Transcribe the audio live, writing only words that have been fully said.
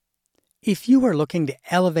If you are looking to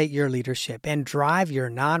elevate your leadership and drive your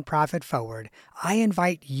nonprofit forward, I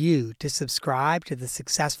invite you to subscribe to the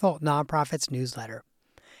Successful Nonprofits newsletter.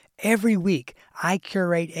 Every week, I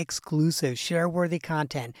curate exclusive, share-worthy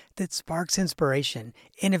content that sparks inspiration,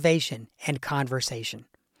 innovation, and conversation.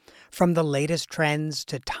 From the latest trends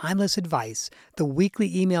to timeless advice, the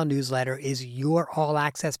weekly email newsletter is your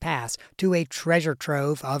all-access pass to a treasure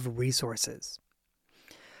trove of resources.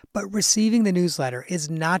 But receiving the newsletter is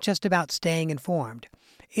not just about staying informed.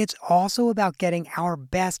 It's also about getting our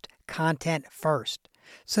best content first.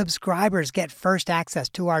 Subscribers get first access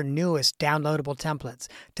to our newest downloadable templates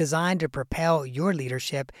designed to propel your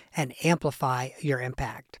leadership and amplify your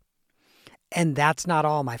impact. And that's not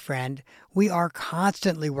all, my friend. We are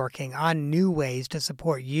constantly working on new ways to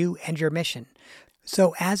support you and your mission.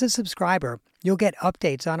 So as a subscriber, you'll get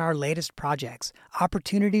updates on our latest projects,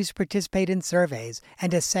 opportunities to participate in surveys,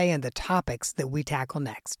 and a say in the topics that we tackle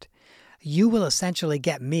next. You will essentially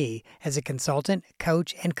get me as a consultant,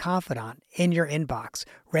 coach, and confidant in your inbox,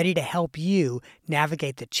 ready to help you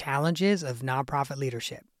navigate the challenges of nonprofit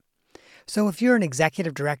leadership. So if you're an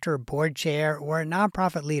executive director, board chair, or a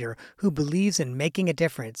nonprofit leader who believes in making a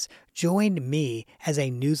difference, join me as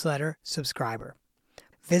a newsletter subscriber.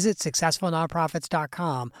 Visit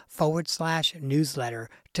successfulnonprofits.com/newsletter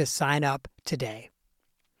to sign up today.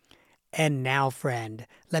 And now, friend,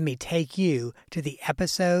 let me take you to the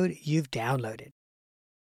episode you've downloaded.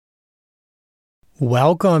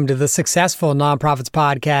 Welcome to the Successful Nonprofits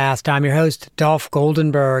Podcast. I'm your host, Dolph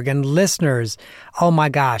Goldenberg, and listeners, oh my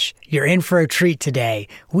gosh, you're in for a treat today.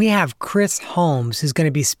 We have Chris Holmes, who's going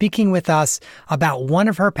to be speaking with us about one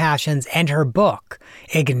of her passions and her book,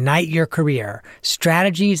 Ignite Your Career: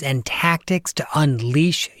 Strategies and Tactics to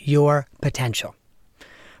Unleash Your Potential.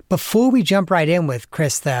 Before we jump right in with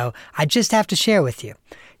Chris, though, I just have to share with you,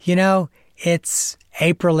 it's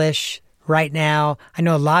April-ish right now. I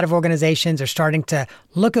know a lot of organizations are starting to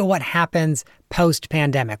look at what happens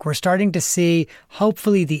post-pandemic. We're starting to see,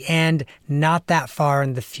 hopefully, the end not that far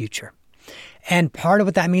in the future. And part of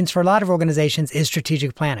what that means for a lot of organizations is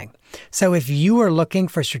strategic planning. So if you are looking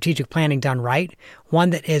for strategic planning done right,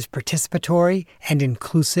 one that is participatory and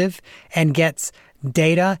inclusive and gets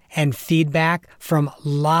data and feedback from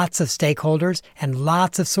lots of stakeholders and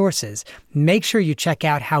lots of sources, make sure you check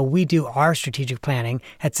out how we do our strategic planning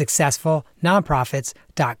at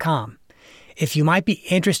successfulnonprofits.com. If you might be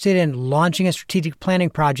interested in launching a strategic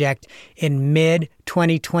planning project in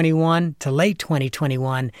mid-2021 to late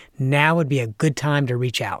 2021, now would be a good time to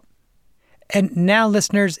reach out. And now,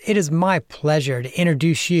 listeners, it is my pleasure to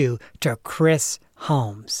introduce you to Chris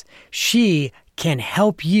Holmes. She can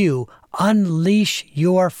help you unleash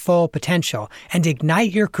your full potential and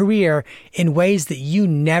ignite your career in ways that you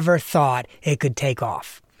never thought it could take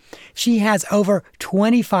off. She has over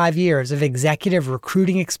 25 years of executive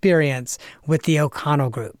recruiting experience with the O'Connell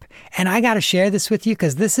Group. And I got to share this with you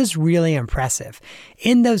because this is really impressive.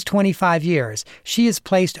 In those 25 years, she has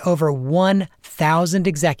placed over 1,000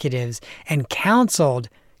 executives and counseled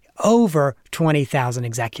over 20,000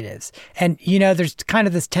 executives. And, there's kind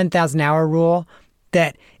of this 10,000 hour rule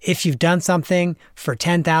that if you've done something for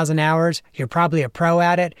 10,000 hours, you're probably a pro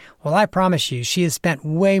at it. Well, I promise you, she has spent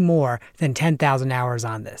way more than 10,000 hours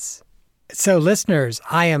on this. So listeners,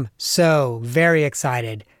 I am so very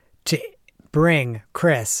excited to bring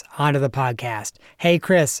Chris onto the podcast. Hey,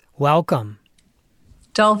 Chris, welcome.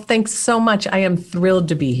 Dolph, thanks so much. I am thrilled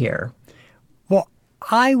to be here. Well,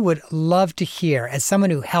 I would love to hear, as someone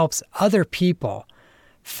who helps other people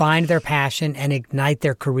find their passion and ignite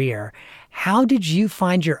their career, how did you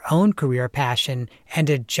find your own career passion and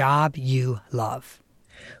a job you love?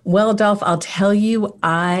 Well, Dolph, I'll tell you,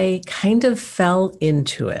 I kind of fell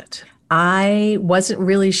into it. I wasn't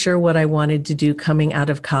really sure what I wanted to do coming out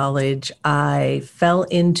of college. I fell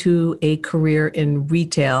into a career in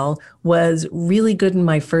retail, was really good in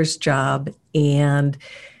my first job, and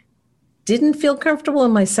didn't feel comfortable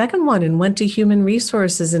in my second one, and went to human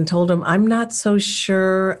resources and told them, I'm not so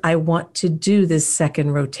sure I want to do this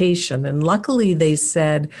second rotation. And luckily they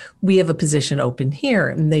said, we have a position open here.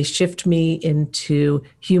 And they shift me into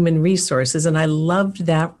human resources. And I loved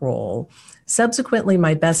that role. Subsequently,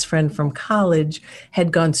 my best friend from college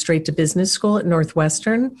had gone straight to business school at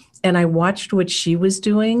Northwestern, and I watched what she was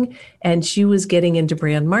doing, and she was getting into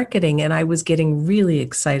brand marketing, and I was getting really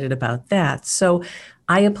excited about that. So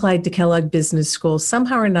I applied to Kellogg Business School.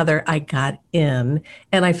 Somehow or another, I got in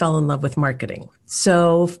and I fell in love with marketing.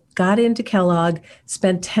 So got into Kellogg,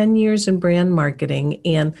 spent 10 years in brand marketing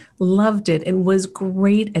and loved it and was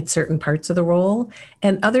great at certain parts of the role.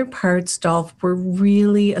 And other parts, Dolph, were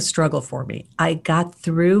really a struggle for me. I got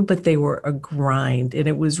through, but they were a grind and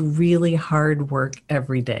it was really hard work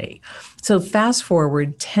every day. So fast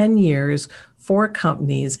forward 10 years, 4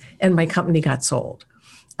 companies, and my company got sold.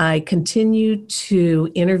 I continued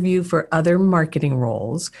to interview for other marketing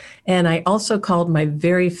roles. And I also called my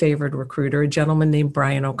very favorite recruiter, a gentleman named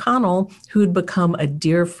Brian O'Connell, who'd become a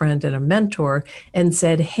dear friend and a mentor, and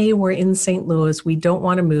said, hey, we're in St. Louis. We don't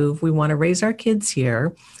want to move. We want to raise our kids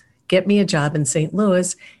here. Get me a job in St.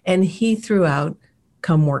 Louis. And he threw out,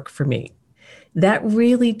 come work for me. That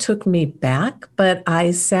really took me back, but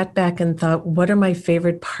I sat back and thought, what are my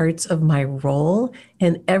favorite parts of my role?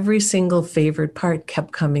 And every single favorite part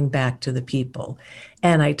kept coming back to the people.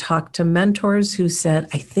 And I talked to mentors who said,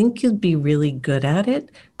 I think you'll be really good at it.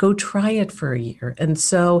 Go try it for a year. And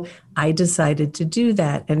so I decided to do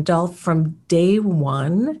that. And Dolph, from day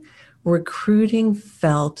one, recruiting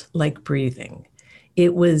felt like breathing.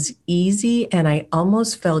 It was easy, and I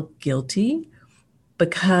almost felt guilty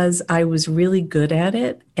because I was really good at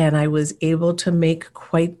it and I was able to make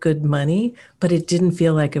quite good money, but it didn't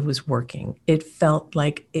feel like it was working. It felt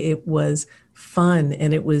like it was fun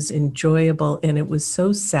and it was enjoyable and it was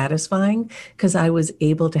so satisfying because I was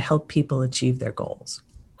able to help people achieve their goals.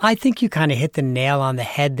 I think you kind of hit the nail on the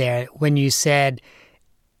head there when you said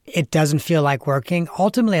it doesn't feel like working.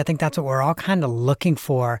 Ultimately, I think that's what we're all kind of looking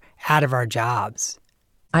for out of our jobs.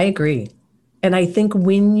 I agree. And I think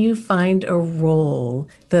when you find a role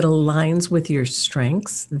that aligns with your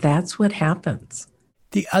strengths, that's what happens.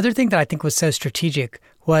 The other thing that I think was so strategic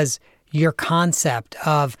was your concept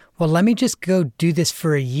of, well, let me just go do this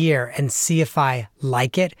for a year and see if I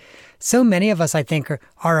like it. So many of us, I think,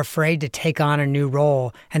 are afraid to take on a new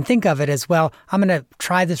role and think of it as, well, I'm going to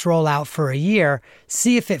try this role out for a year,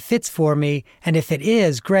 see if it fits for me. And if it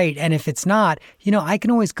is, great. And if it's not, I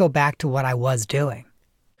can always go back to what I was doing.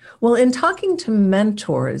 Well, in talking to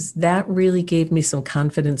mentors, that really gave me some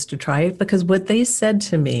confidence to try it because what they said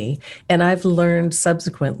to me, and I've learned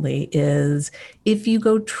subsequently, is if you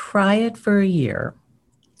go try it for a year,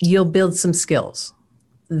 you'll build some skills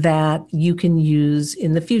that you can use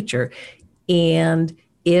in the future. And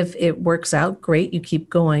if it works out, great, you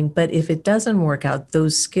keep going. But if it doesn't work out,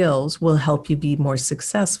 those skills will help you be more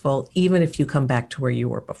successful, even if you come back to where you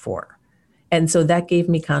were before. And so that gave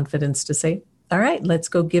me confidence to say, all right, let's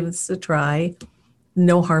go give this a try.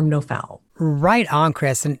 No harm, no foul. Right on,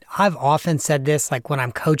 Chris. And I've often said this, like when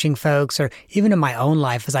I'm coaching folks or even in my own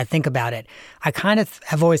life as I think about it, I kind of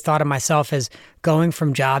have always thought of myself as going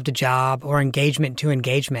from job to job or engagement to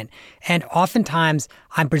engagement. And oftentimes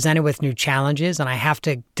I'm presented with new challenges and I have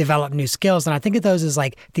to develop new skills. And I think of those as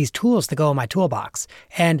like these tools to go in my toolbox.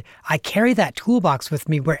 And I carry that toolbox with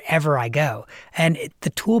me wherever I go. And the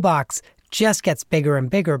toolbox just gets bigger and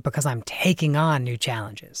bigger because I'm taking on new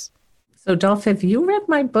challenges. So, Dolph, have you read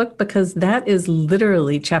my book? Because that is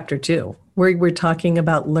literally chapter 2, where we're talking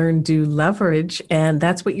about learn, do, leverage. And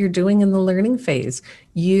that's what you're doing in the learning phase.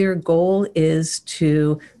 Your goal is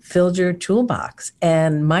to fill your toolbox.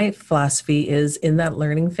 And my philosophy is in that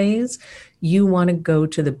learning phase, you want to go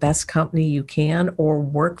to the best company you can or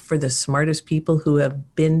work for the smartest people who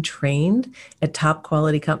have been trained at top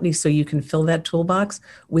quality companies so you can fill that toolbox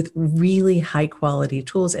with really high quality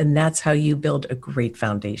tools. And that's how you build a great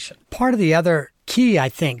foundation. Part of the other key, I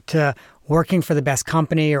think, to working for the best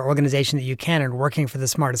company or organization that you can and working for the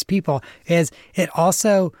smartest people is it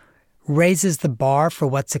also raises the bar for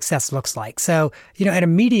what success looks like. So, at a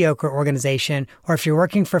mediocre organization, or if you're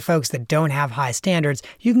working for folks that don't have high standards,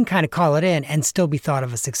 you can kind of call it in and still be thought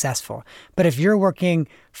of as successful. But if you're working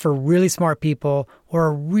for really smart people or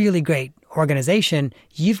a really great organization,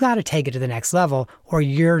 you've got to take it to the next level or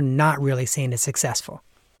you're not really seen as successful.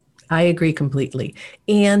 I agree completely.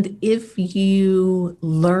 And if you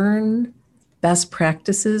learn best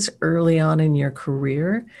practices early on in your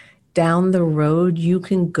career, down the road, you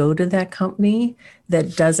can go to that company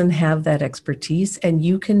that doesn't have that expertise and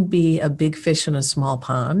you can be a big fish in a small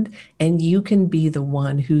pond and you can be the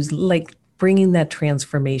one who's like bringing that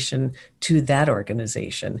transformation to that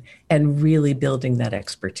organization and really building that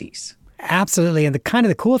expertise. Absolutely. And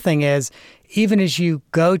the cool thing is, even as you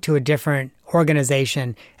go to a different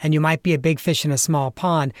organization and you might be a big fish in a small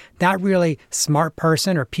pond, that really smart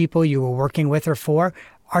person or people you were working with or for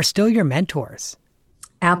are still your mentors.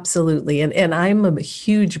 Absolutely. And I'm a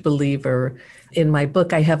huge believer in my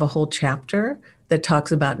book. I have a whole chapter that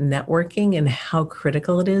talks about networking and how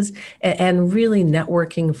critical it is, and really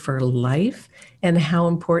networking for life, and how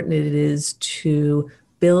important it is to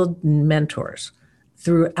build mentors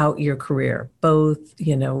throughout your career, both,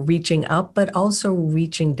 reaching up, but also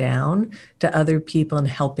reaching down to other people and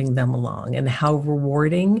helping them along, and how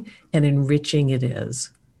rewarding and enriching it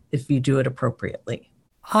is if you do it appropriately.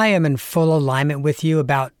 I am in full alignment with you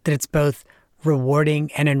about that it's both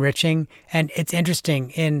rewarding and enriching. And it's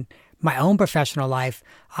interesting, in my own professional life,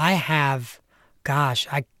 I have,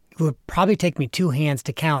 it would probably take me two hands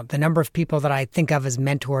to count the number of people that I think of as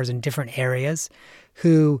mentors in different areas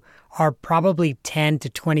who are probably 10 to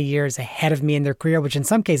 20 years ahead of me in their career, which in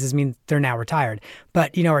some cases means they're now retired,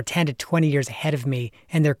 but, are 10 to 20 years ahead of me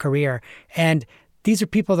in their career. And these are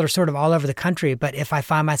people that are sort of all over the country, but if I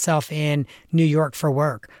find myself in New York for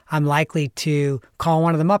work, I'm likely to call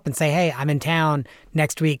one of them up and say, hey, I'm in town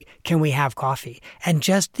next week. Can we have coffee? And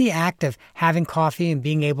just the act of having coffee and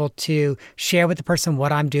being able to share with the person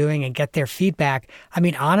what I'm doing and get their feedback, I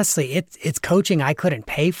mean, honestly, it's coaching I couldn't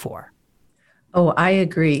pay for. Oh, I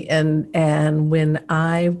agree. And when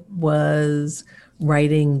I was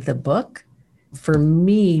writing the book, for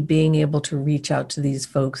me, being able to reach out to these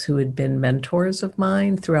folks who had been mentors of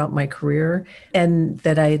mine throughout my career and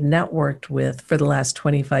that I had networked with for the last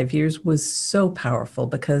 25 years was so powerful,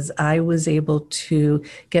 because I was able to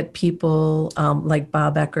get people like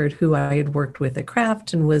Bob Eckert, who I had worked with at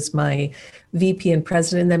Kraft and was my VP and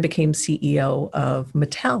president, and then became CEO of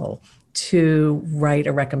Mattel, to write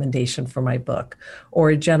a recommendation for my book, or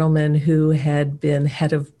a gentleman who had been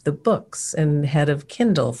head of the books and head of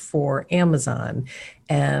Kindle for Amazon,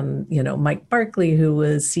 and Mike Barkley, who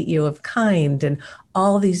was CEO of Kind, and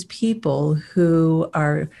all these people who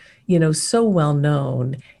are so well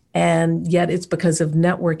known. And yet it's because of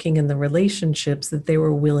networking and the relationships that they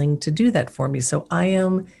were willing to do that for me. So I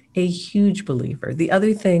am a huge believer. The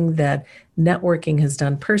other thing that networking has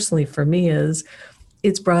done personally for me is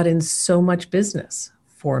it's brought in so much business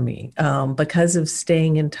for me because of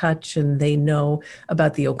staying in touch, and they know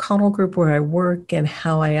about the O'Connell Group where I work and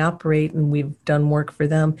how I operate, and we've done work for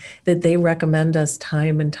them, that they recommend us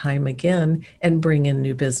time and time again and bring in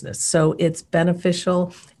new business. So it's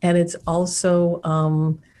beneficial, and it's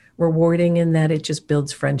also rewarding in that it just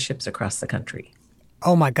builds friendships across the country.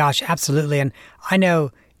 Oh my gosh, absolutely. And I know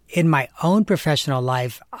in my own professional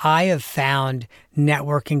life, I have found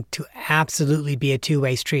networking to absolutely be a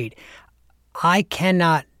two-way street. I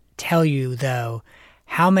cannot tell you, though,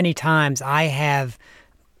 how many times I have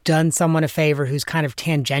done someone a favor who's kind of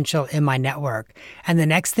tangential in my network. And the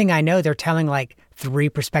next thing I know, they're telling like 3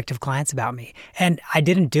 prospective clients about me. And I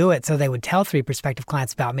didn't do it so they would tell 3 prospective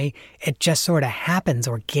clients about me. It just sort of happens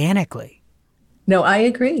organically. No, I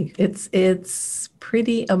agree. It's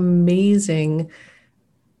pretty amazing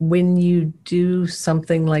when you do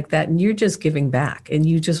something like that and you're just giving back and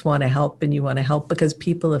you just want to help, and you want to help because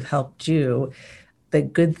people have helped you,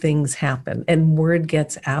 that good things happen and word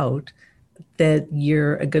gets out that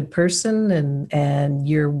you're a good person, and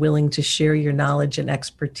you're willing to share your knowledge and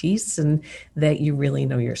expertise, and that you really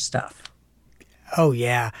know your stuff. Oh,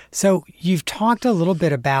 yeah. So you've talked a little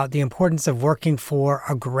bit about the importance of working for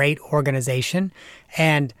a great organization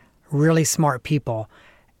and really smart people.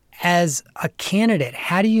 As a candidate,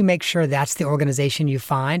 how do you make sure that's the organization you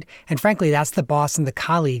find? And frankly, that's the boss and the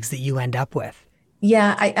colleagues that you end up with.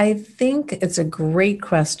 Yeah, I think it's a great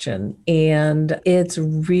question. And it's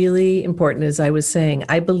really important. As I was saying,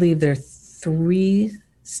 I believe there are 3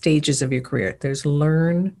 stages of your career. There's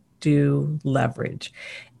learn, do, leverage.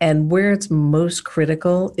 And where it's most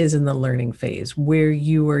critical is in the learning phase, where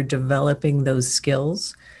you are developing those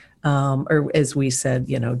skills. Or as we said,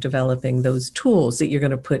 developing those tools that you're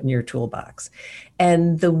going to put in your toolbox.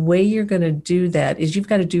 And the way you're going to do that is you've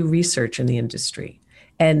got to do research in the industry.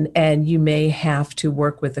 And you may have to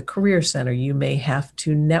work with a career center. You may have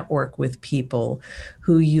to network with people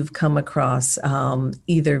who you've come across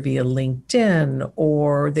either via LinkedIn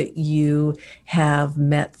or that you have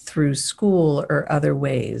met through school or other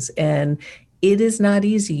ways. And it is not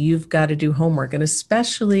easy. You've got to do homework. And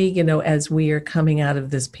especially, as we are coming out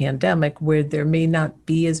of this pandemic where there may not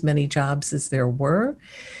be as many jobs as there were,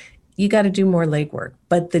 you got to do more legwork,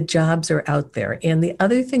 but the jobs are out there. And the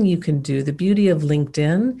other thing you can do, the beauty of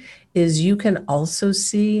LinkedIn is you can also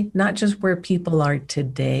see not just where people are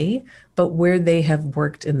today, but where they have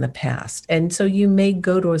worked in the past. And so you may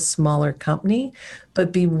go to a smaller company,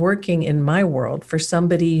 but be working in my world for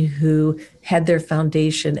somebody who had their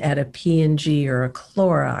foundation at a P&G or a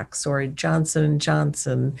Clorox or a Johnson &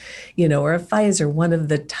 Johnson, or a Pfizer, one of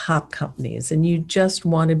the top companies. And you just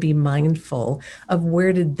want to be mindful of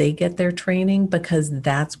where did they get their training, because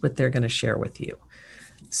that's what they're going to share with you.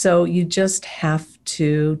 So you just have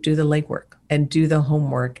to do the legwork and do the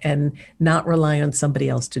homework and not rely on somebody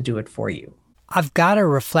else to do it for you. I've got to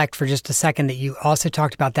reflect for just a second that you also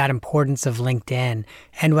talked about that importance of LinkedIn.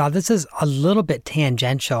 And while this is a little bit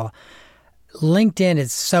tangential, LinkedIn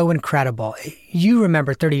is so incredible. You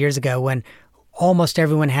remember 30 years ago when almost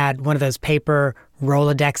everyone had one of those paper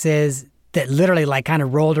Rolodexes that literally kind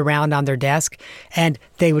of rolled around on their desk, and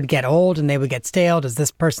they would get old and they would get stale. Does this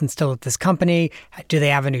person still at this company? Do they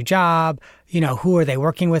have a new job? Who are they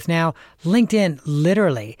working with now? LinkedIn,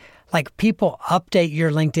 literally, people update your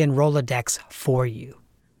LinkedIn Rolodex for you.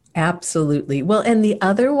 Absolutely. Well, and the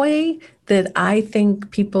other way that I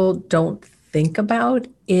think people don't think about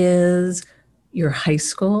is your high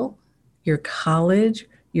school, your college,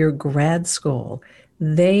 your grad school.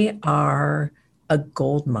 They are a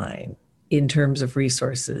gold mine in terms of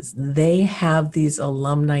resources. They have these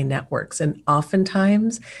alumni networks, and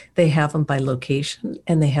oftentimes they have them by location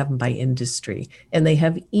and they have them by industry, and they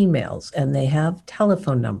have emails and they have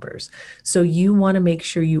telephone numbers. So you want to make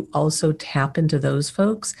sure you also tap into those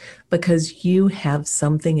folks, because you have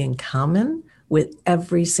something in common with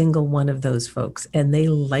every single one of those folks, and they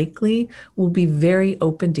likely will be very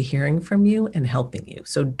open to hearing from you and helping you.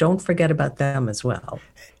 So don't forget about them as well.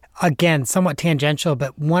 Again, somewhat tangential,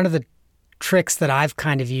 but one of the tricks that I've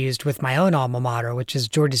kind of used with my own alma mater, which is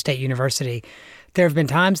Georgia State University, there have been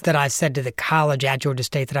times that I've said to the college at Georgia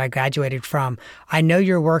State that I graduated from, I know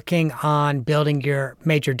you're working on building your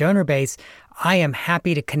major donor base. I am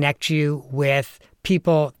happy to connect you with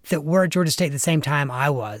people that were at Georgia State at the same time I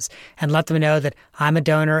was, and let them know that I'm a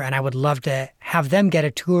donor and I would love to have them get a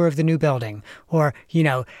tour of the new building, or,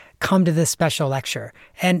 come to this special lecture.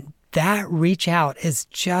 And that reach out is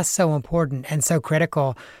just so important and so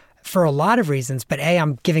critical for a lot of reasons. But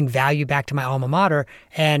I'm giving value back to my alma mater,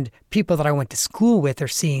 and people that I went to school with are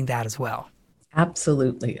seeing that as well.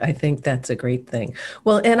 Absolutely. I think that's a great thing.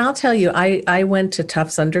 Well, and I'll tell you, I went to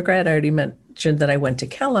Tufts undergrad. I already mentioned that I went to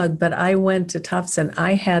Kellogg, but I went to Tufts, and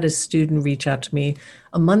I had a student reach out to me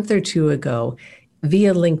a month or two ago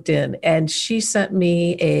via LinkedIn, and she sent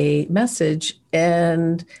me a message,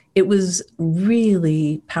 and it was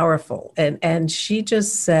really powerful. And she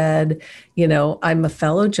just said, I'm a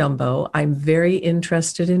fellow jumbo. I'm very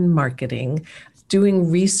interested in marketing,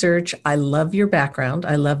 doing research. I love your background.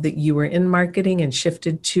 I love that you were in marketing and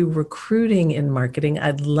shifted to recruiting in marketing.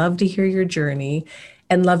 I'd love to hear your journey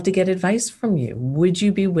and love to get advice from you. Would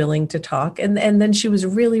you be willing to talk? And then she was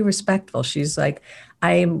really respectful. She's like,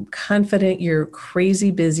 I'm confident you're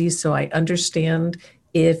crazy busy, so I understand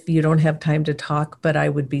if you don't have time to talk, but I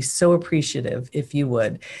would be so appreciative if you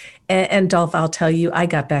would. And Dolph, I'll tell you, I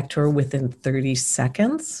got back to her within 30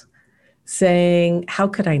 seconds saying, how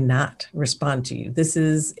could I not respond to you? This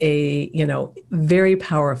is a, very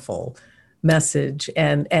powerful message,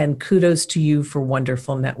 and kudos to you for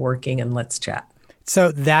wonderful networking, and let's chat.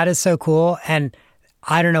 So that is so cool. And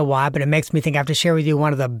I don't know why, but it makes me think I have to share with you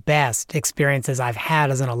one of the best experiences I've had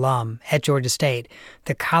as an alum at Georgia State.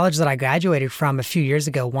 The college that I graduated from a few years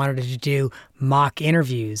ago wanted to do mock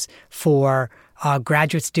interviews for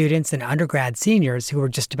graduate students and undergrad seniors who were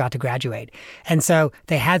just about to graduate. And so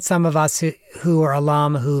they had some of us who are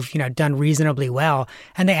alum who've, done reasonably well.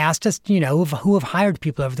 And they asked us, who have hired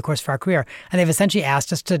people over the course of our career. And they've essentially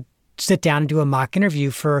asked us to sit down and do a mock interview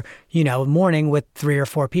for, a morning with 3 or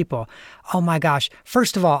 4 people. Oh my gosh.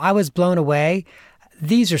 First of all, I was blown away.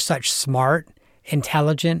 These are such smart,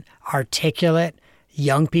 intelligent, articulate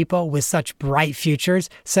young people with such bright futures.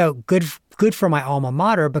 So good for my alma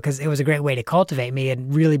mater, because it was a great way to cultivate me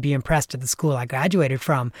and really be impressed at the school I graduated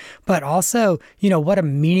from. But also, what a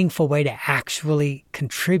meaningful way to actually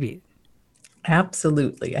contribute.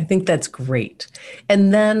 Absolutely. I think that's great.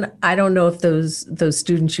 And then I don't know if those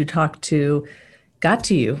students you talked to got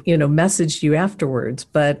to you, messaged you afterwards.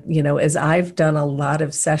 But, as I've done a lot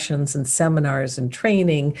of sessions and seminars and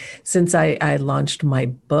training since I launched my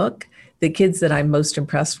book, the kids that I'm most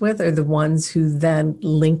impressed with are the ones who then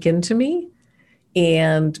link into me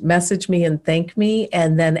and message me and thank me,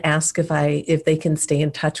 and then ask if they can stay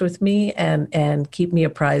in touch with me and keep me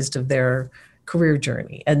apprised of their career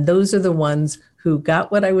journey. And those are the ones who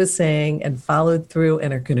got what I was saying and followed through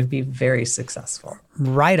and are going to be very successful.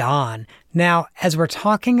 Right on. Now, as we're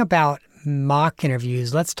talking about mock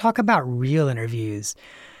interviews, let's talk about real interviews.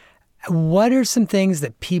 What are some things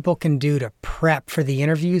that people can do to prep for the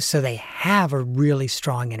interview so they have a really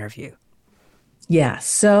strong interview? Yeah.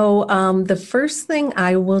 So the first thing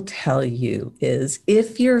I will tell you is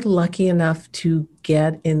if you're lucky enough to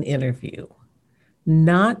get an interview,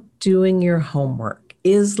 not doing your homework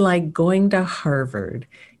is like going to Harvard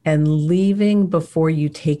and leaving before you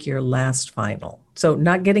take your last final. So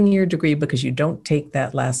not getting your degree because you don't take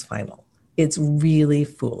that last final. It's really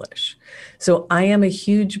foolish. So I am a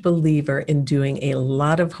huge believer in doing a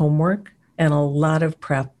lot of homework and a lot of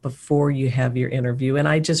prep before you have your interview. And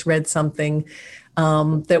I just read something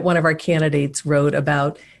that one of our candidates wrote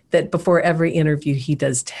about that before every interview, he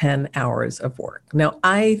does 10 hours of work. Now,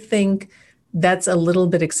 I think that's a little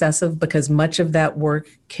bit excessive because much of that work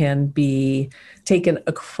can be taken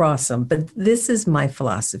across them. But this is my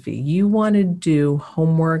philosophy. You want to do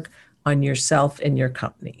homework on yourself and your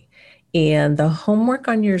company. And the homework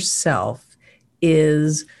on yourself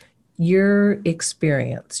is your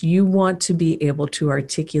experience. You want to be able to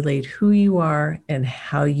articulate who you are and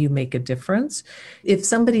how you make a difference. If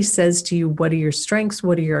somebody says to you, what are your strengths?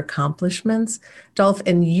 What are your accomplishments, Dolph?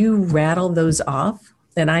 And you rattle those off,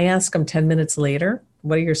 and I ask them 10 minutes later,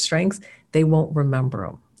 what are your strengths? They won't remember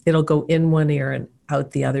them. It'll go in one ear and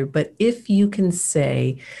out the other. But if you can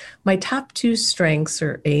say, my top two strengths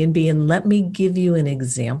are A and B, and let me give you an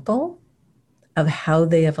example of how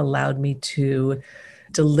they have allowed me to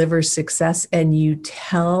deliver success, and you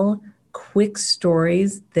tell quick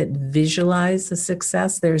stories that visualize the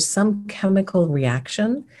success, there's some chemical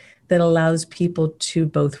reaction that allows people to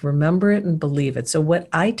both remember it and believe it. So what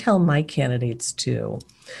I tell my candidates to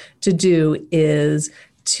do is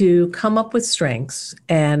to come up with strengths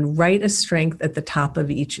and write a strength at the top of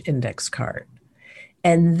each index card.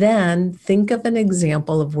 And then think of an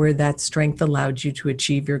example of where that strength allowed you to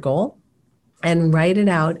achieve your goal and write it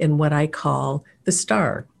out in what I call the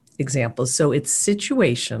STAR example. So it's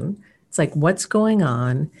situation, it's like what's going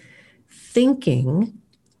on, thinking,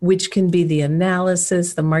 which can be the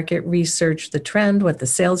analysis, the market research, the trend, what the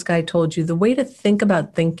sales guy told you. The way to think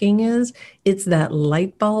about thinking is it's that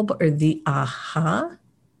light bulb or the aha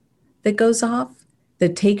that goes off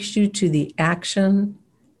that takes you to the action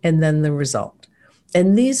and then the result.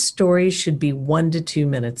 And these stories should be 1 to 2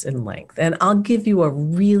 minutes in length. And I'll give you a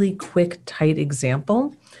really quick, tight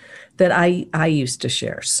example that I used to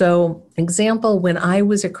share. So example, when I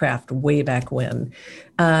was at Kraft way back when,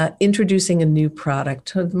 introducing a new product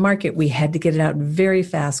to the market, we had to get it out very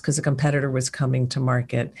fast because a competitor was coming to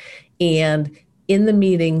market. And in the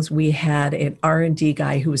meetings, we had an R&D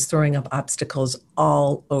guy who was throwing up obstacles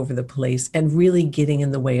all over the place and really getting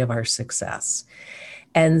in the way of our success.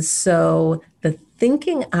 And so the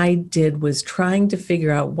thinking I did was trying to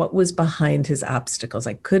figure out what was behind his obstacles.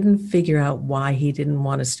 I couldn't figure out why he didn't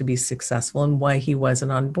want us to be successful and why he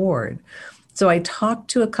wasn't on board. So I talked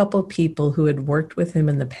to a couple people who had worked with him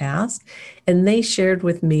in the past, and they shared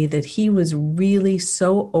with me that he was really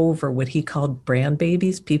so over what he called brand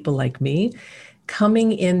babies, people like me,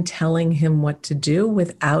 coming in telling him what to do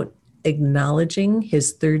without acknowledging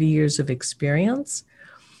his 30 years of experience.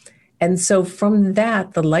 And so from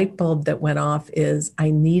that, the light bulb that went off is I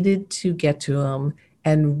needed to get to him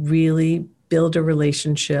and really build a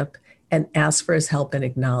relationship and ask for his help and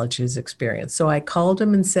acknowledge his experience. So I called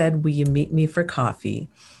him and said, will you meet me for coffee?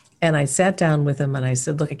 And I sat down with him and I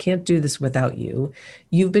said, look, I can't do this without you.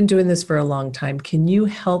 You've been doing this for a long time. Can you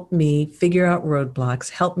help me figure out roadblocks?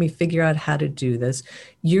 Help me figure out how to do this.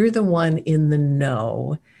 You're the one in the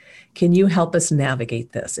know. Can you help us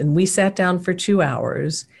navigate this? And we sat down for 2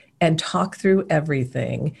 hours and talk through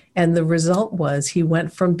everything. And the result was he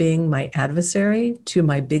went from being my adversary to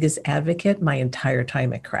my biggest advocate my entire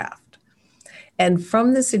time at Kraft. And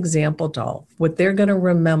from this example, Dolph, what they're going to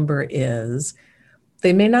remember is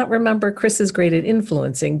they may not remember Chris is great at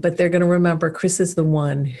influencing, but they're going to remember Chris is the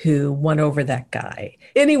one who won over that guy.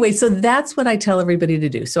 Anyway, so that's what I tell everybody to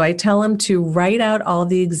do. So I tell them to write out all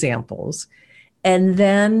the examples and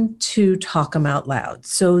then to talk them out loud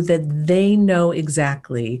so that they know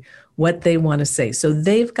exactly what they want to say. So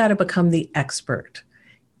they've got to become the expert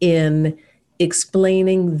in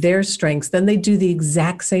explaining their strengths. Then they do the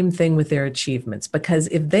exact same thing with their achievements, because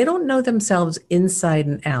if they don't know themselves inside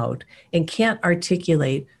and out and can't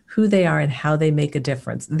articulate who they are and how they make a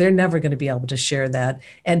difference, they're never going to be able to share that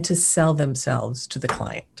and to sell themselves to the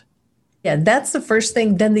client. Yeah, that's the first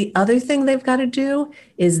thing. Then the other thing they've got to do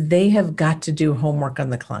is they have got to do homework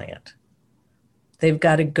on the client. They've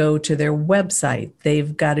got to go to their website.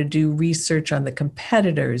 They've got to do research on the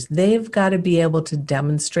competitors. They've got to be able to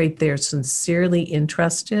demonstrate they're sincerely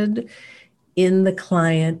interested in the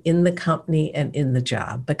client, in the company, and in the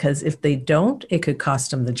job. Because if they don't, it could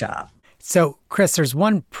cost them the job. So, Chris, there's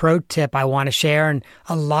one pro tip I want to share, and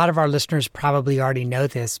a lot of our listeners probably already know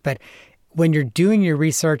this, but when you're doing your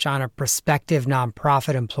research on a prospective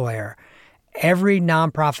nonprofit employer, every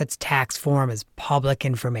nonprofit's tax form is public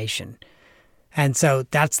information. And so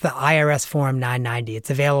that's the IRS Form 990. It's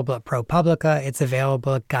available at ProPublica. It's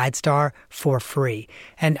available at GuideStar for free.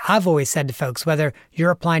 And I've always said to folks, whether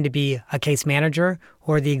you're applying to be a case manager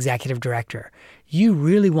or the executive director, you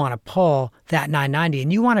really want to pull that 990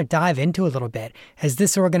 and you want to dive into a little bit. As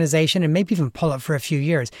this organization, and maybe even pull it for a few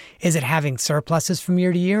years, is it having surpluses from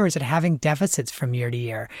year to year? Or is it having deficits from year to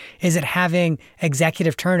year? Is it having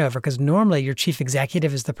executive turnover? Because normally your chief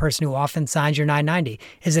executive is the person who often signs your 990.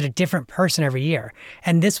 Is it a different person every year?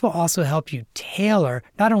 And this will also help you tailor,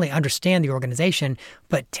 not only understand the organization,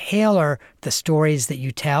 but tailor the stories that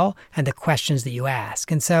you tell and the questions that you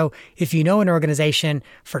ask. And so if you know an organization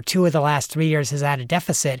for 2 of the last 3 years has had a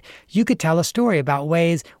deficit, you could tell a story about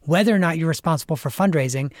ways, whether or not you're responsible for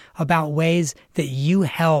fundraising, about ways that you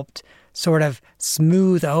helped sort of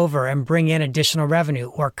smooth over and bring in additional revenue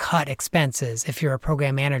or cut expenses if you're a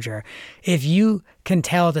program manager. If you can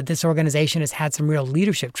tell that this organization has had some real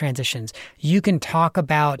leadership transitions, you can talk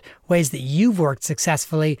about ways that you've worked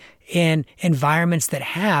successfully in environments that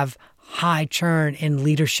have high churn in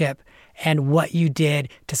leadership and what you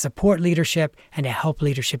did to support leadership and to help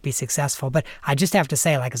leadership be successful. But I just have to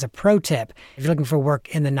say, like as a pro tip, if you're looking for work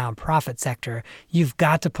in the nonprofit sector, you've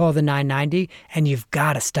got to pull the 990 and you've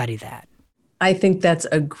got to study that. I think that's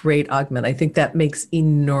a great augment. I think that makes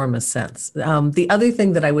enormous sense. The other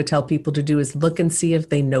thing that I would tell people to do is look and see if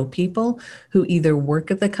they know people who either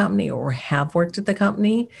work at the company or have worked at the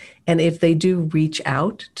company. And if they do, reach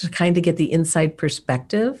out to kind of get the inside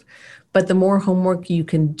perspective. But the more homework you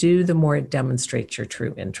can do, the more it demonstrates your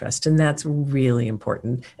true interest. And that's really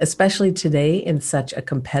important, especially today in such a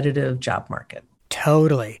competitive job market.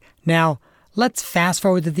 Totally. Now, let's fast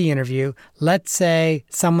forward to the interview. Let's say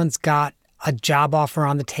someone's got a job offer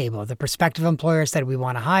on the table. The prospective employer said, we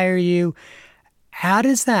want to hire you. How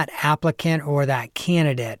does that applicant or that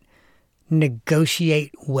candidate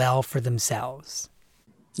negotiate well for themselves?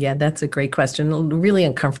 Yeah, that's a great question. Really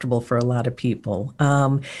uncomfortable for a lot of people.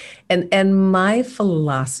 And my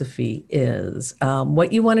philosophy is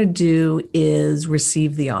what you want to do is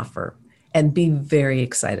receive the offer and be very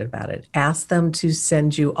excited about it. Ask them to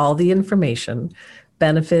send you all the information,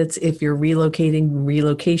 benefits, if you're relocating,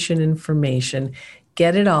 relocation information,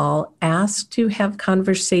 get it all. Ask to have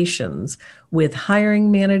conversations with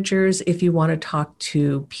hiring managers if you want to talk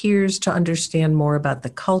to peers to understand more about the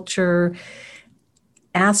culture.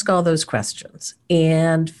 Ask all those questions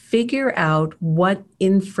and figure out what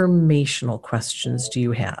informational questions do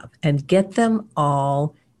you have and get them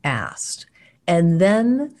all asked. And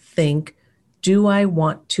then think, do I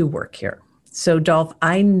want to work here? So Dolph,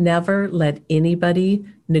 I never let anybody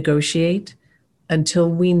negotiate until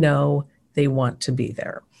we know they want to be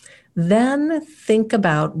there. Then think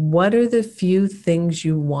about what are the few things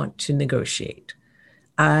you want to negotiate.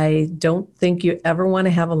 I don't think you ever want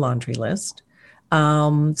to have a laundry list.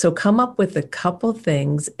 So come up with a couple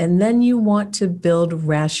things, and then you want to build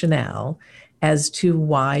rationale as to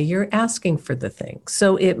why you're asking for the thing.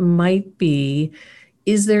 So it might be,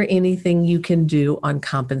 is there anything you can do on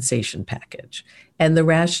compensation package? And the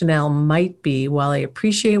rationale might be, while I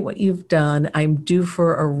appreciate what you've done, I'm due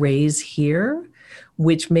for a raise here,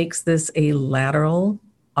 which makes this a lateral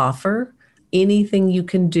offer. Anything you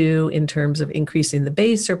can do in terms of increasing the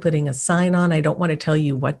base or putting a sign on, I don't want to tell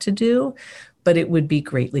you what to do, but it would be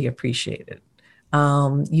greatly appreciated.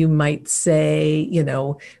 You might say,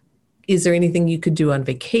 is there anything you could do on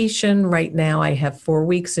vacation? Right now I have 4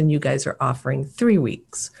 weeks and you guys are offering 3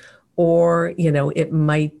 weeks. Or, it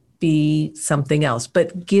might be something else,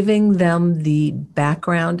 but giving them the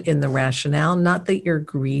background in the rationale, not that you're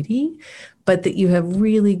greedy, but that you have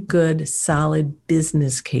really good, solid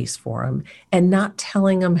business case for them and not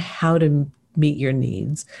telling them how to meet your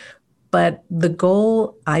needs. But the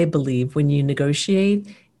goal, I believe, when you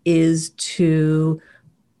negotiate is to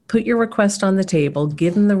put your request on the table,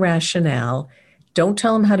 give them the rationale, don't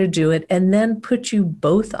tell them how to do it, and then put you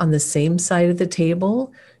both on the same side of the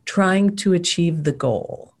table trying to achieve the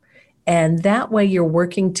goal. And that way you're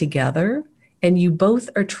working together and you both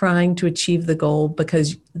are trying to achieve the goal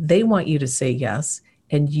because they want you to say yes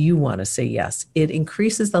and you want to say yes. It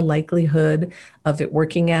increases the likelihood of it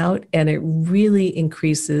working out, and it really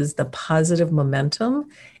increases the positive momentum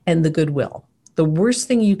and the goodwill. The worst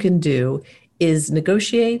thing you can do is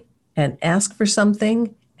negotiate and ask for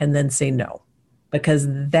something and then say no. because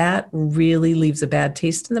that really leaves a bad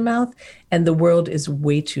taste in the mouth and the world is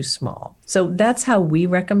way too small. So that's how we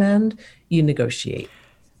recommend you negotiate.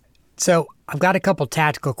 So I've got a couple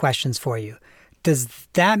tactical questions for you. Does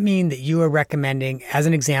that mean that you are recommending, as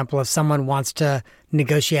an example, if someone wants to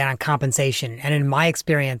negotiate on compensation? And in my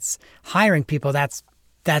experience, hiring people, that's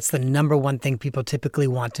the number one thing people typically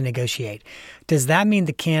want to negotiate. Does that mean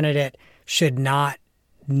the candidate should not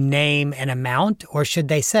name an amount, or should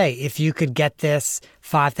they say, if you could get this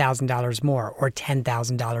 $5,000 more or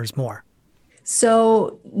 $10,000 more?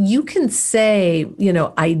 So you can say,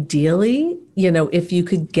 ideally, if you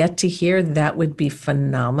could get to here, that would be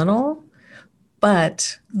phenomenal.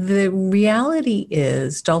 But the reality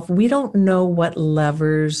is, Dolph, we don't know what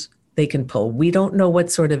levers they can pull. We don't know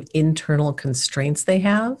what sort of internal constraints they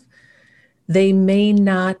have. They may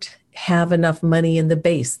not have enough money in the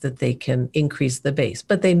base that they can increase the base,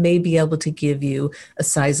 but they may be able to give you a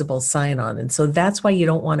sizable sign-on. And so that's why you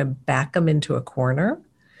don't want to back them into a corner.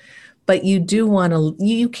 But you do want to,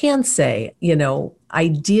 you can say,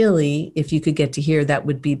 ideally, if you could get to here, that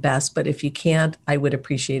would be best. But if you can't, I would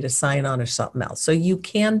appreciate a sign-on or something else. So you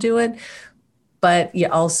can do it, but you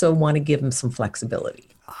also want to give them some flexibility.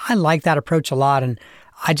 I like that approach a lot. And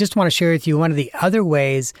I just want to share with you one of the other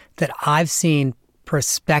ways that I've seen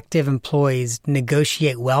prospective employees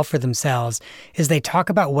negotiate well for themselves is they talk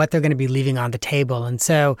about what they're going to be leaving on the table. And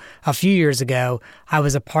so a few years ago, I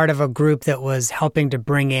was a part of a group that was helping to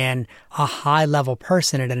bring in a high-level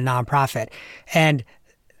person at a nonprofit. And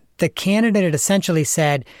the candidate had essentially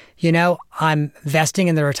said, I'm vesting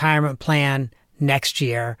in the retirement plan next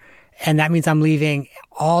year, and that means I'm leaving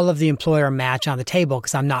all of the employer match on the table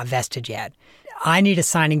because I'm not vested yet. I need a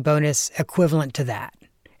signing bonus equivalent to that.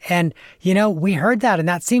 And, we heard that and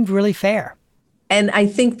that seemed really fair. And I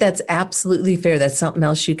think that's absolutely fair. That's something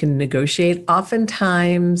else you can negotiate.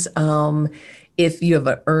 Oftentimes, if you have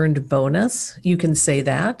an earned bonus, you can say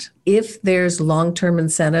that. If there's long-term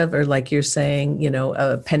incentive or like you're saying,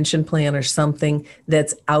 a pension plan or something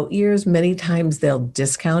that's out years, many times they'll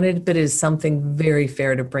discount it, but it is something very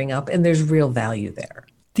fair to bring up and there's real value there.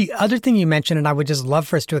 The other thing you mentioned, and I would just love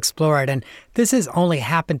for us to explore it, and this has only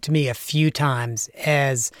happened to me a few times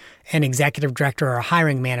as an executive director or a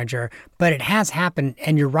hiring manager, but it has happened,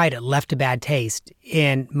 and you're right, it left a bad taste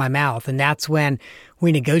in my mouth. And that's when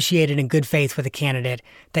we negotiated in good faith with a candidate.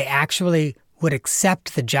 They actually would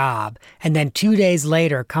accept the job, and then 2 days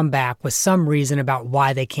later come back with some reason about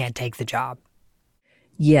why they can't take the job.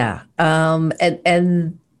 Yeah,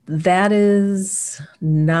 and that is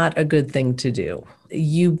not a good thing to do.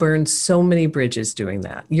 You burn so many bridges doing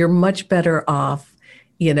that. You're much better off,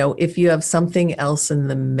 if you have something else in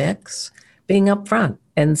the mix, being upfront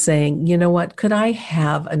and saying, what, could I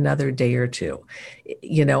have another day or two?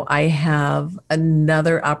 I have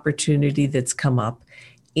another opportunity that's come up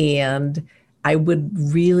and I would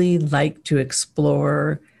really like to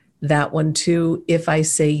explore that one too. If I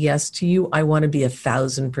say yes to you, I want to be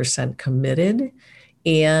 1,000% committed.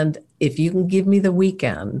 And if you can give me the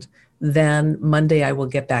weekend, then Monday I will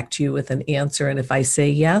get back to you with an answer. And if I say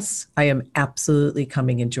yes, I am absolutely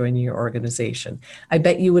coming and joining your organization. I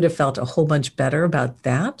bet you would have felt a whole bunch better about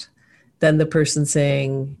that than the person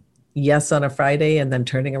saying yes on a Friday and then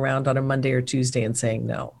turning around on a Monday or Tuesday and saying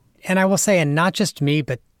no. And I will say, and not just me,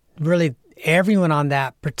 but really everyone on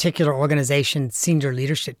that particular organization, senior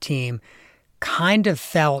leadership team, kind of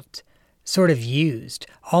felt sort of used,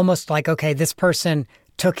 almost like, okay, this person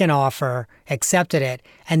took an offer, accepted it,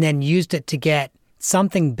 and then used it to get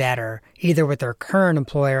something better, either with their current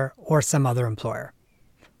employer or some other employer.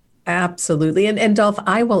 Absolutely. And Dolph,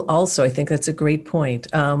 I think that's a great point.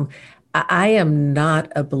 I am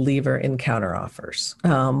not a believer in counteroffers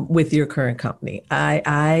with your current company.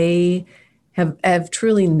 I have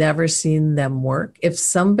truly never seen them work. If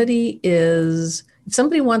somebody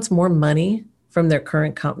wants more money from their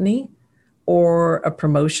current company, or a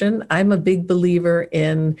promotion, I'm a big believer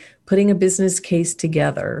in putting a business case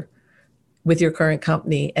together with your current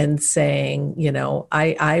company and saying,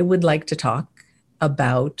 I would like to talk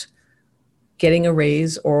about getting a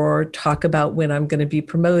raise or talk about when I'm going to be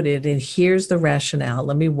promoted. And here's the rationale.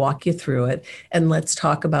 Let me walk you through it. And let's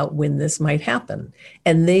talk about when this might happen.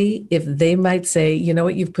 And if they might say,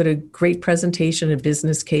 you've put a great presentation, a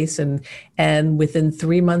business case, and within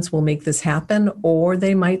 3 months we'll make this happen. Or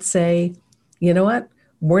they might say,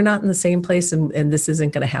 we're not in the same place and this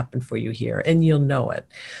isn't going to happen for you here, and you'll know it.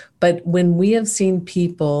 But when we have seen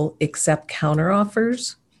people accept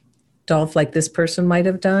counteroffers, Dolph, like this person might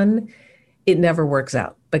have done, it never works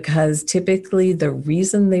out because typically the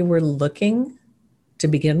reason they were looking to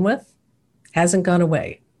begin with hasn't gone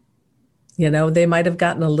away. They might have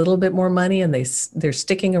gotten a little bit more money and they're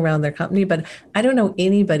sticking around their company, but I don't know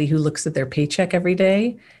anybody who looks at their paycheck every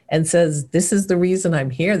day and says, this is the reason I'm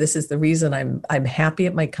here. This is the reason I'm happy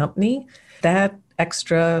at my company. That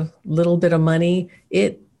extra little bit of money,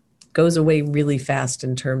 it goes away really fast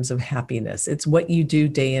in terms of happiness. It's what you do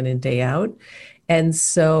day in and day out. And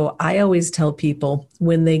so I always tell people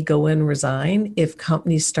when they go and resign, if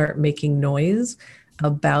companies start making noise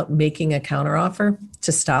about making a counteroffer,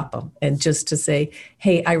 to stop them and just to say,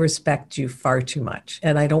 hey, I respect you far too much.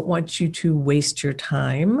 And I don't want you to waste your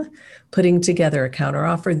time putting together a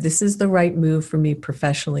counteroffer. This is the right move for me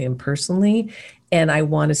professionally and personally. And I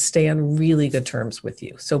want to stay on really good terms with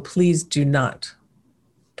you. So please do not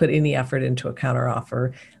put any effort into a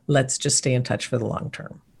counteroffer. Let's just stay in touch for the long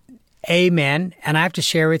term. Amen. And I have to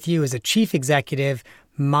share with you as a chief executive,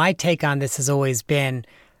 my take on this has always been,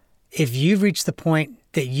 if you've reached the point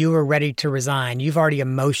that you are ready to resign, you've already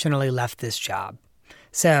emotionally left this job.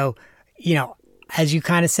 So, as you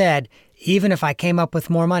kind of said, even if I came up with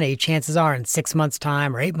more money, chances are in 6 months'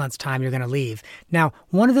 time or 8 months' time, you're going to leave. Now,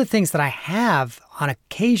 one of the things that I have on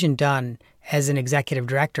occasion done as an executive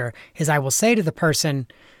director is I will say to the person,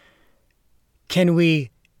 can we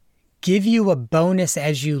give you a bonus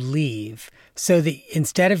as you leave so that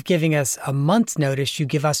instead of giving us a month's notice, you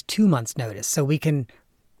give us 2 months' notice so we can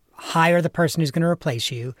hire the person who's going to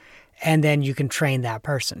replace you, and then you can train that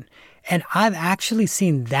person. And I've actually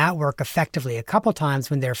seen that work effectively a couple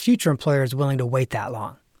times when their future employer is willing to wait that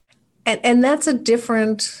long. And that's a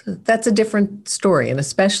different story. And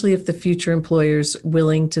especially if the future employer's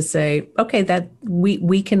willing to say, okay, that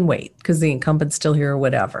we can wait because the incumbent's still here or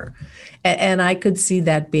whatever. And I could see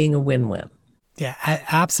that being a win-win. Yeah,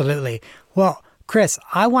 absolutely. Well, Chris,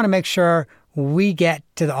 I want to make sure we get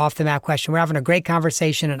to the off the map question. We're having a great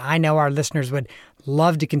conversation, and I know our listeners would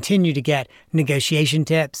love to continue to get negotiation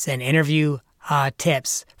tips and interview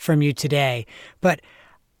tips from you today. But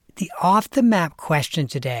the off the map question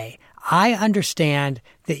today, I understand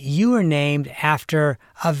that you are named after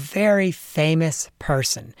a very famous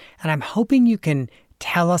person, and I'm hoping you can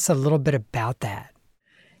tell us a little bit about that.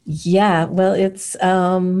 Yeah, well, it's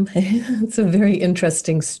it's a very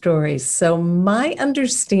interesting story. So my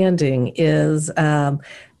understanding is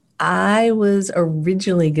I was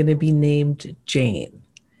originally going to be named Jane.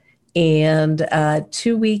 And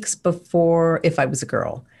 2 weeks before, if I was a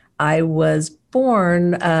girl, I was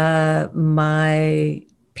born, my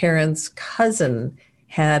parents' cousin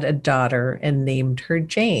had a daughter and named her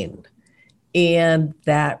Jane. And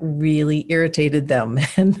that really irritated them.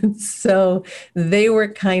 And so they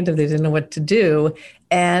didn't know what to do.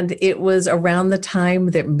 And it was around the time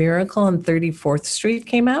that Miracle on 34th Street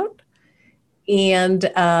came out. And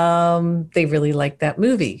they really liked that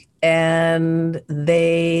movie. And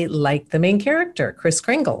they liked the main character, Kris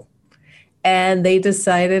Kringle. And they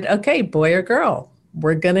decided, okay, boy or girl,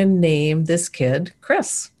 we're going to name this kid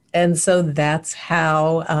Chris. And so that's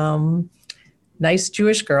how nice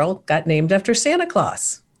Jewish girl got named after Santa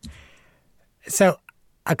Claus. So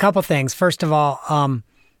a couple things. First of all,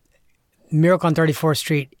 Miracle on 34th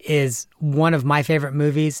Street is one of my favorite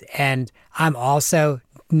movies, and I'm also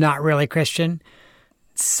not really Christian.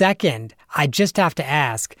 Second, I just have to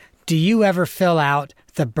ask, do you ever fill out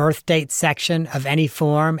the birth date section of any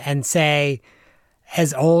form and say,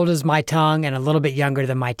 as old as my tongue and a little bit younger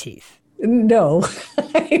than my teeth? No,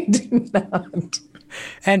 I do not.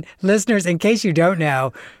 And listeners, in case you don't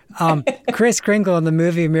know, Kris Kringle in the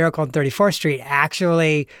movie Miracle on 34th Street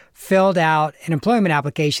actually filled out an employment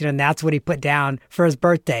application, and that's what he put down for his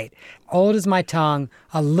birth date. Old as my tongue,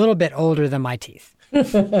 a little bit older than my teeth.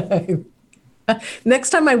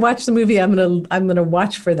 Next time I watch the movie, I'm gonna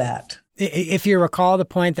watch for that. If you recall the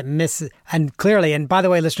point that and by the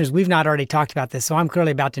way, listeners, we've not already talked about this, so I'm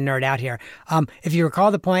clearly about to nerd out here. If you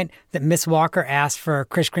recall the point that Miss Walker asked for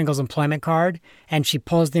Kris Kringle's employment card, and she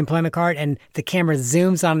pulls the employment card, and the camera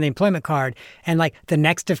zooms on the employment card, and like the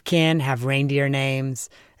next of kin have reindeer names.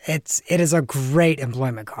 It is a great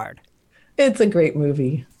employment card. It's a great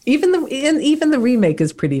movie. Even the remake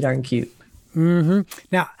is pretty darn cute. Mm-hmm.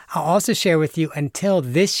 Now, I'll also share with you, until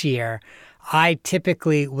this year, I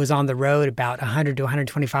typically was on the road about 100 to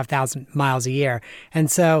 125,000 miles a year. And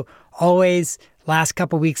so always last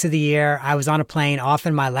couple of weeks of the year, I was on a plane,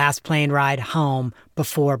 often my last plane ride home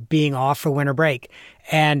before being off for winter break.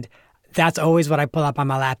 And that's always what I pull up on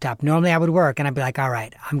my laptop. Normally I would work and I'd be like, all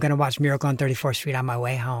right, I'm going to watch Miracle on 34th Street on my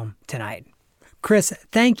way home tonight. Chris,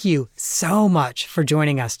 thank you so much for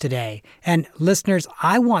joining us today. And listeners,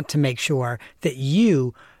 I want to make sure that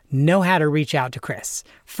you know how to reach out to Chris.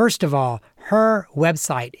 First of all, her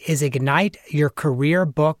website is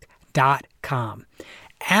igniteyourcareerbook.com.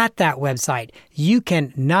 at that website, you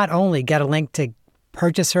can not only get a link to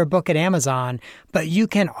purchase her book at Amazon, but you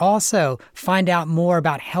can also find out more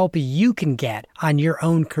about help you can get on your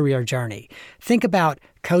own career journey. Think about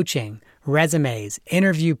coaching, resumes,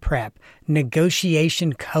 interview prep,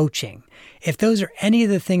 negotiation coaching. If those are any of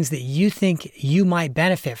the things that you think you might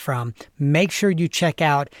benefit from, make sure you check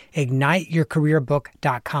out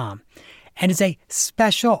igniteyourcareerbook.com. And as a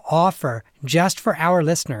special offer just for our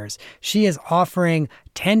listeners, she is offering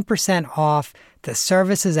 10% off the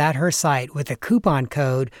services at her site with a coupon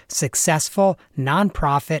code Successful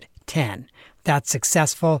Nonprofit 10. That's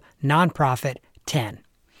Successful Nonprofit 10.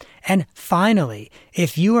 And finally,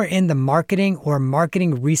 if you are in the marketing or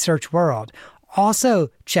marketing research world, also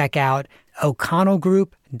check out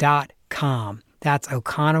O'ConnellGroup.com. That's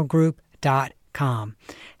O'ConnellGroup.com.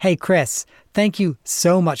 Hey, Chris, thank you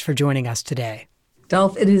so much for joining us today.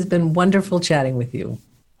 Dolph, it has been wonderful chatting with you.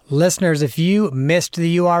 Listeners, if you missed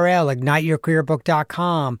the URL,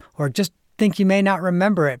 igniteyourcareerbook.com, or just think you may not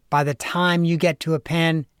remember it by the time you get to a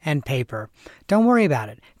pen and paper, don't worry about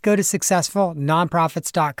it. Go to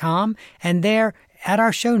successfulnonprofits.com, and there at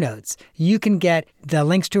our show notes, you can get the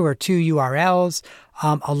links to her 2 URLs,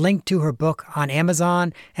 a link to her book on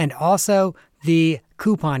Amazon, and also the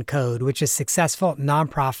coupon code, which is Successful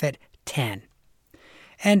Nonprofit 10.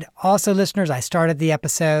 And also, listeners, I started the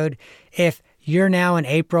episode. If you're now in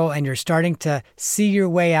April and you're starting to see your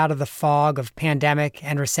way out of the fog of pandemic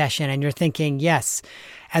and recession, and you're thinking, yes,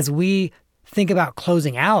 as we think about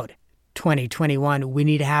closing out 2021, we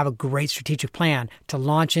need to have a great strategic plan to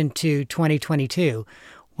launch into 2022.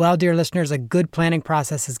 Well, dear listeners, a good planning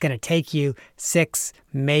process is going to take you 6,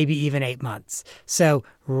 maybe even 8 months. So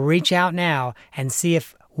reach out now and see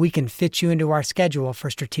if we can fit you into our schedule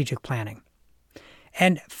for strategic planning.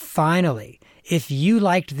 And finally, if you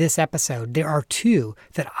liked this episode, there are 2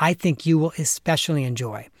 that I think you will especially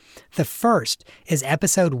enjoy. The first is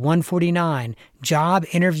episode 149, Job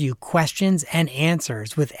Interview Questions and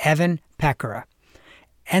Answers with Evan Peckera.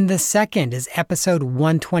 And the second is episode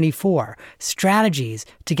 124, Strategies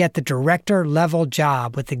to Get the Director-Level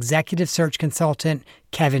Job with Executive Search Consultant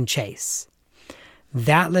Kevin Chase.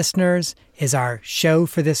 That, listeners, is our show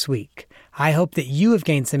for this week. I hope that you have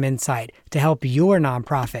gained some insight to help your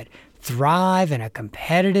nonprofit thrive in a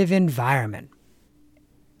competitive environment.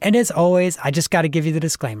 And as always, I just got to give you the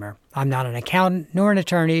disclaimer. I'm not an accountant nor an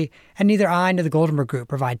attorney, and neither I nor the Goldenberg Group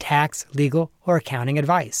provide tax, legal, or accounting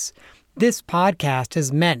advice. This podcast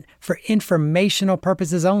is meant for informational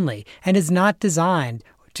purposes only and is not designed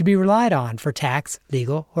to be relied on for tax,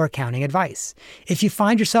 legal, or accounting advice. If you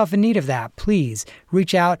find yourself in need of that, please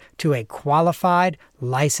reach out to a qualified,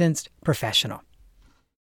 licensed professional.